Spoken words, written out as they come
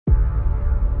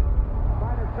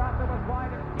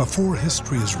Before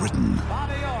history is written,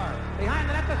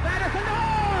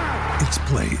 it's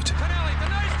played.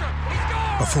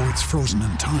 Before it's frozen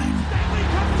in time,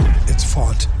 it's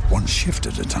fought one shift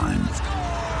at a time.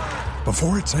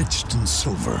 Before it's etched in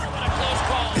silver,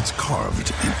 it's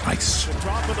carved in ice.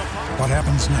 What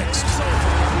happens next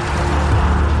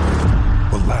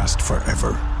will last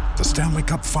forever. The Stanley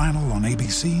Cup Final on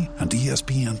ABC and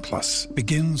ESPN Plus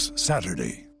begins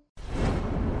Saturday.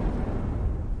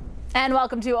 And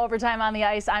welcome to Overtime on the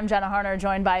Ice. I'm Jenna Harner,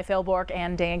 joined by Phil Bourque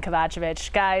and Dan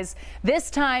Kovacevic. Guys, this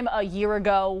time a year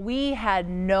ago, we had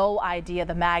no idea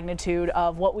the magnitude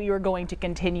of what we were going to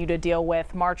continue to deal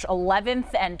with. March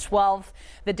 11th and 12th,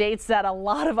 the dates that a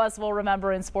lot of us will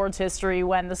remember in sports history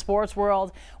when the sports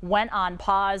world went on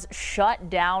pause, shut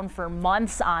down for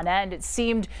months on end. It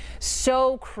seemed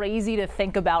so crazy to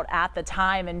think about at the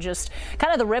time, and just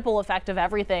kind of the ripple effect of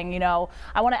everything. You know,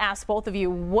 I want to ask both of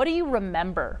you, what do you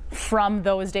remember from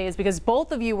those days? Because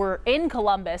both of you were in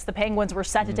Columbus. The Penguins were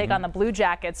set to take on the Blue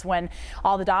Jackets when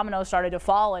all the dominoes started to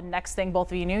fall, and next thing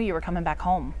both of you knew, you were coming back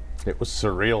home. It was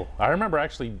surreal. I remember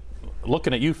actually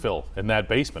looking at you, Phil, in that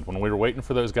basement when we were waiting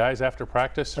for those guys after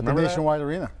practice. At the Nationwide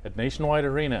Arena. At Nationwide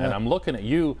Arena, yeah. And I'm looking at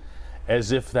you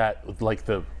as if that, like,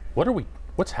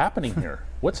 what's happening here?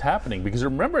 What's happening? Because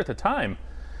remember, at the time,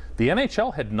 the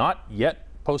NHL had not yet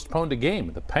postponed a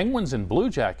game. The Penguins and Blue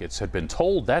Jackets had been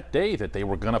told that day that they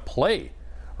were going to play.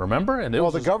 Remember? And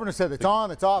the governor said it's on,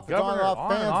 it's off, it's on and off,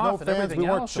 fans, no fans. We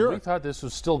weren't sure. We thought this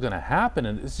was still going to happen,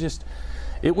 and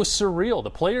it was surreal. The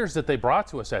players that they brought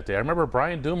to us that day, I remember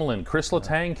Brian Dumoulin, Chris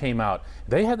Letang came out.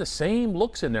 They had the same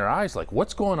looks in their eyes, like,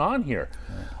 what's going on here?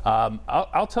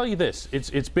 I'll tell you this,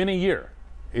 it's been a year.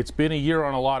 It's been a year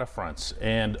on a lot of fronts,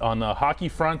 and on the hockey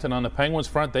front and on the Penguins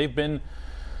front, they've been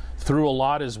through a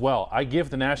lot as well. I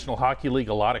give the National Hockey League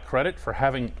a lot of credit for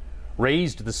having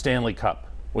raised the Stanley Cup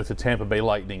with the Tampa Bay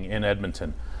Lightning in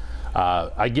Edmonton.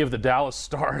 I give the Dallas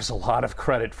Stars a lot of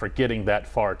credit for getting that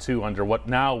far too, under what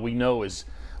now we know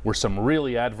were some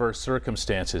really adverse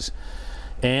circumstances.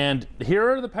 And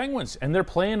here are the Penguins, and they're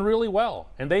playing really well.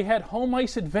 And they had home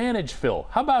ice advantage, Phil.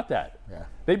 How about that? Yeah.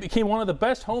 They became one of the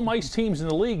best home ice teams in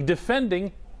the league,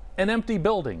 defending an empty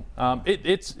building.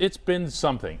 It's been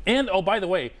something. And, oh, by the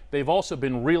way, they've also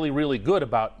been really, really good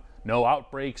about no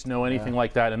outbreaks, no anything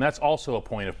like that, and that's also a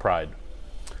point of pride.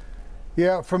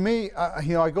 Yeah, for me,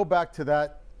 I go back to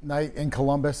that night in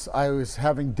Columbus. I was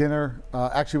having dinner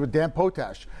actually with Dan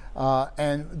Potash,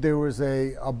 and there was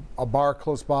a bar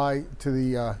close by to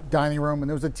the dining room, and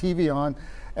there was a TV on.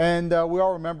 And we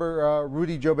all remember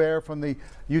Rudy Gobert from the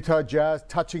Utah Jazz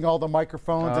touching all the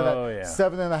microphones and that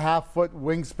 7.5-foot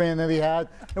wingspan that he had.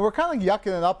 And we're kind of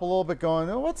yucking it up a little bit, going,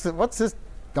 oh, what's this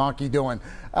donkey doing?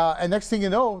 And next thing you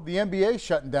know, the NBA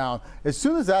shutting down. As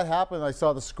soon as that happened, I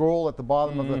saw the scroll at the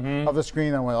bottom of the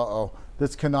screen. I went, uh-oh,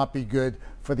 this cannot be good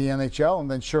for the NHL.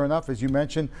 And then sure enough, as you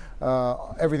mentioned,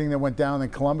 everything that went down in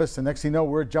Columbus, and next thing you know,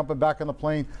 we're jumping back on the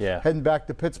plane, heading back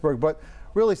to Pittsburgh. But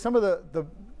really, some of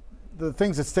the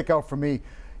things that stick out for me,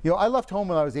 I left home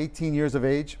when I was 18 years of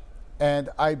age, and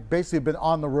I basically have been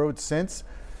on the road since.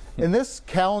 In this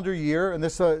calendar year, and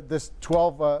this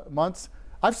 12 months,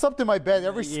 I've slept in my bed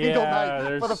every single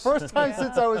night for the first time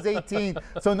since I was 18.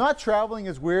 So not traveling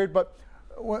is weird, but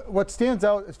what stands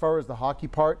out as far as the hockey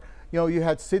part, you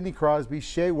had Sidney Crosby,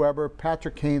 Shea Weber,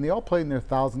 Patrick Kane. They all played in their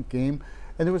 1,000th game,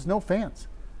 and there was no fans.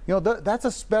 That's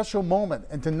a special moment,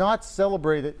 and to not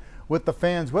celebrate it with the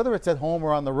fans, whether it's at home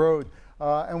or on the road.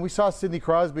 And we saw Sidney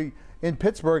Crosby in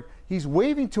Pittsburgh. He's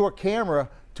waving to a camera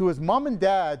to his mom and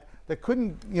dad that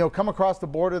couldn't, come across the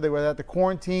border. They were at the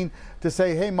quarantine, to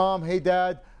say, hey, Mom, hey,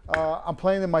 Dad, I'm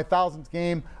playing in my 1,000th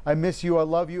game. I miss you. I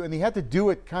love you. And he had to do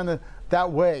it kind of that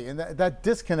way, and that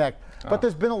disconnect. But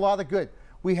there's been a lot of good.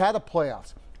 We had a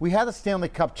playoffs. We had a Stanley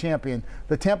Cup champion.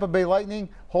 The Tampa Bay Lightning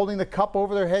holding the cup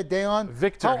over their head, Dayon.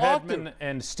 Victor Hedman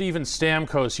and Steven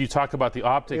Stamkos, you talk about the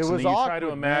optics, and you try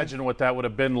to imagine what that would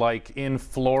have been like in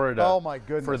Florida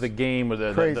for the game.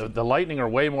 The Lightning are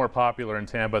way more popular in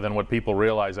Tampa than what people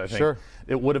realize, I think. Sure.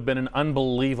 It would have been an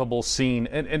unbelievable scene.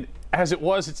 And as it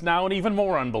was, it's now an even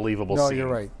more unbelievable scene. No,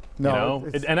 you're right. No,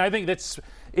 and I think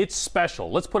it's special.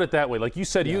 Let's put it that way. Like you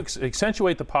said, you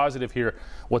accentuate the positive here.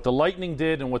 What the Lightning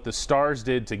did and what the Stars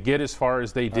did to get as far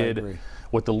as they did,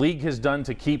 what the league has done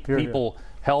to keep people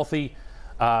healthy,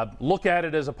 look at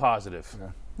it as a positive.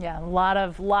 Yeah, a lot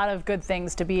of good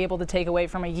things to be able to take away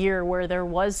from a year where there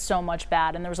was so much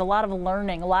bad, and there was a lot of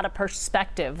learning, a lot of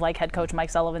perspective, like head coach Mike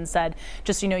Sullivan said.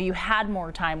 Just, you had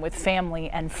more time with family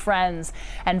and friends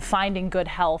and finding good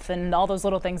health and all those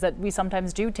little things that we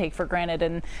sometimes do take for granted.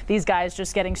 And these guys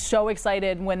just getting so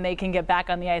excited when they can get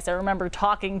back on the ice. I remember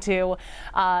talking to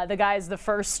the guys the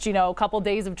first, couple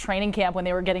days of training camp when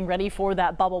they were getting ready for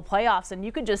that bubble playoffs, and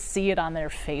you could just see it on their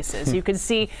faces. You could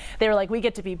see they were like, we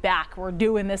get to be back. We're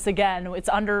doing this again. It's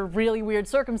under really weird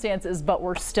circumstances, but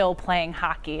we're still playing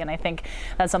hockey. And I think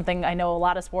that's something I know a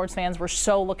lot of sports fans were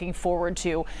so looking forward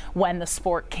to when the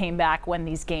sport came back, when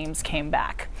these games came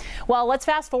back. Well, let's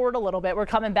fast forward a little bit. We're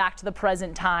coming back to the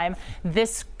present time.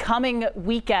 This coming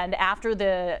weekend after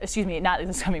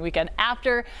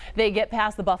after they get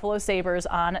past the Buffalo Sabres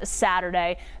on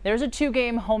Saturday, there's a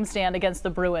 2-game homestand against the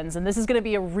Bruins. And this is going to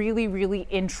be a really, really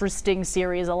interesting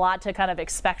series. A lot to kind of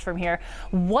expect from here.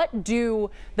 What do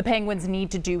the Penguins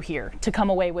need to do here to come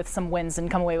away with some wins and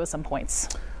come away with some points?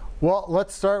 Well,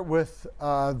 let's start with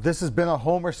this has been a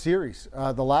homer series.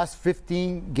 The last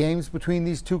 15 games between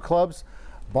these two clubs,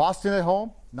 Boston at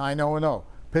home, 9-0-0.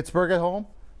 Pittsburgh at home,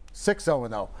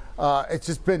 6-0-0. It's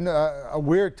just been a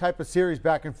weird type of series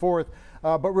back and forth.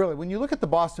 But really, when you look at the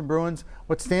Boston Bruins,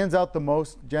 what stands out the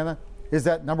most, Jenna, is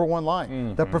that number one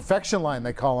line, the perfection line,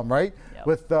 they call them, right? Yep.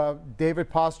 With David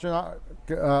Pastrnak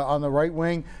on the right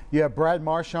wing, you have Brad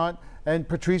Marchand and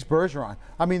Patrice Bergeron.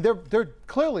 I mean, they're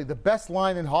clearly the best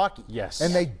line in hockey. Yes.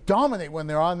 And they dominate when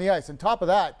they're on the ice. On top of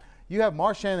that, you have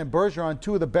Marchand and Bergeron,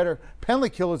 two of the better penalty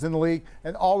killers in the league,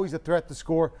 and always a threat to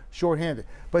score shorthanded.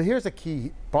 But here's the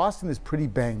key. Boston is pretty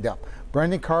banged up.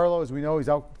 Brendan Carlo, as we know, he's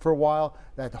out for a while.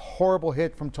 That horrible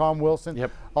hit from Tom Wilson.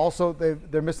 Yep. Also,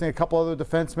 they're missing a couple other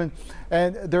defensemen.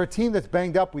 And they're a team that's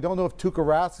banged up. We don't know if Tuukka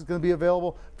Rask is going to be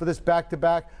available for this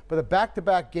back-to-back. But the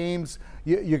back-to-back games,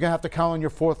 you're going to have to count on your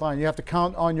fourth line. You have to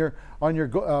count on your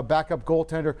backup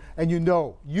goaltender. And you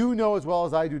know as well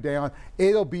as I do, Dayon,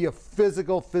 it'll be a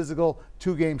physical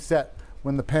 2-game set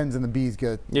when the Pens and the Bees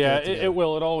get it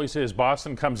will. It always is.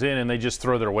 Boston comes in and they just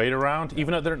throw their weight around.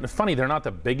 Even though they're not the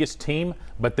biggest team,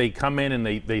 but they come in and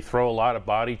they throw a lot of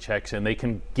body checks, and they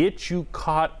can get you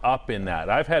caught up in that.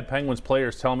 I've had Penguins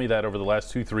players tell me that over the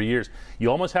last 2-3 years.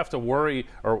 You almost have to worry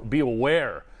or be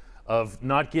aware of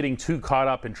not getting too caught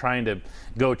up in trying to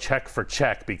go check for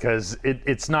check, because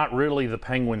it's not really the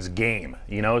Penguins' game,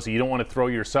 so you don't want to throw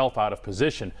yourself out of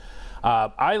position.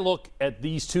 I look at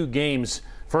these 2 games,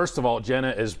 first of all, Jenna,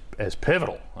 as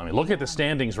pivotal. I mean, look at the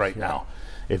standings right now.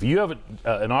 If you have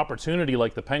an opportunity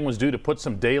like the Penguins do to put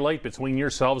some daylight between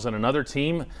yourselves and another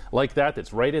team like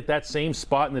that's right at that same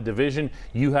spot in the division,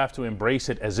 you have to embrace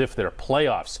it as if they're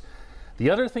playoffs. The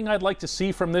other thing I'd like to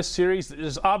see from this series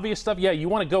is obvious stuff. Yeah, you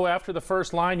want to go after the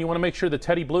first line. You want to make sure that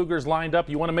Teddy Blueger's lined up.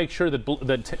 You want to make sure that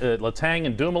Letang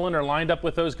and Dumoulin are lined up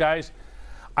with those guys.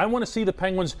 I want to see the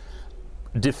Penguins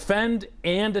defend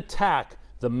and attack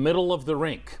the middle of the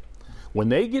rink. When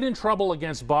they get in trouble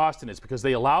against Boston, it's because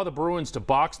they allow the Bruins to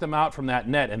box them out from that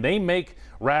net, and they make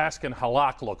Rask and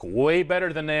Halak look way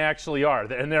better than they actually are,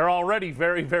 and they're already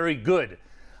very, very good.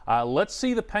 Let's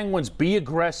see the Penguins be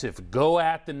aggressive, go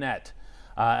at the net.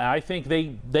 I think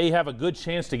they have a good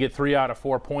chance to get 3 out of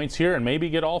 4 points here and maybe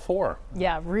get all 4.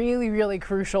 Yeah, really, really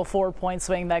crucial 4-point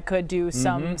swing that could do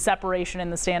some separation in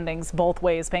the standings both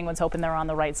ways. Penguins hoping they're on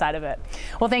the right side of it.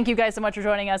 Well, thank you guys so much for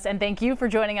joining us, and thank you for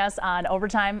joining us on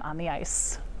Overtime on the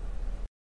Ice.